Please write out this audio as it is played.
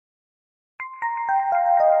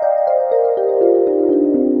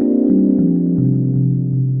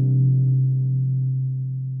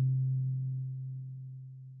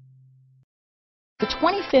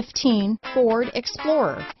2015 Ford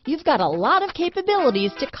Explorer. You've got a lot of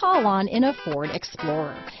capabilities to call on in a Ford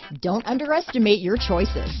Explorer. Don't underestimate your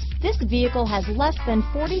choices. This vehicle has less than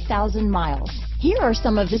 40,000 miles. Here are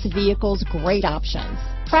some of this vehicle's great options: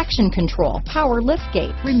 traction control, power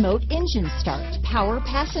liftgate, remote engine start, power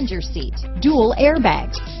passenger seat, dual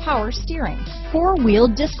airbags, power steering, four-wheel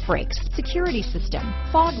disc brakes, security system,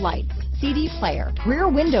 fog lights, CD player, rear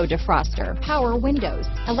window defroster, power windows,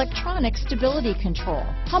 electronic stability control,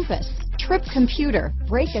 compass, trip computer,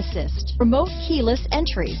 brake assist, remote keyless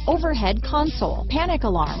entry, overhead console, panic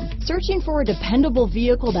alarm. Searching for a dependable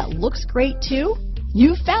vehicle that looks great too?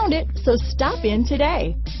 You found it, so stop in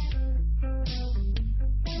today.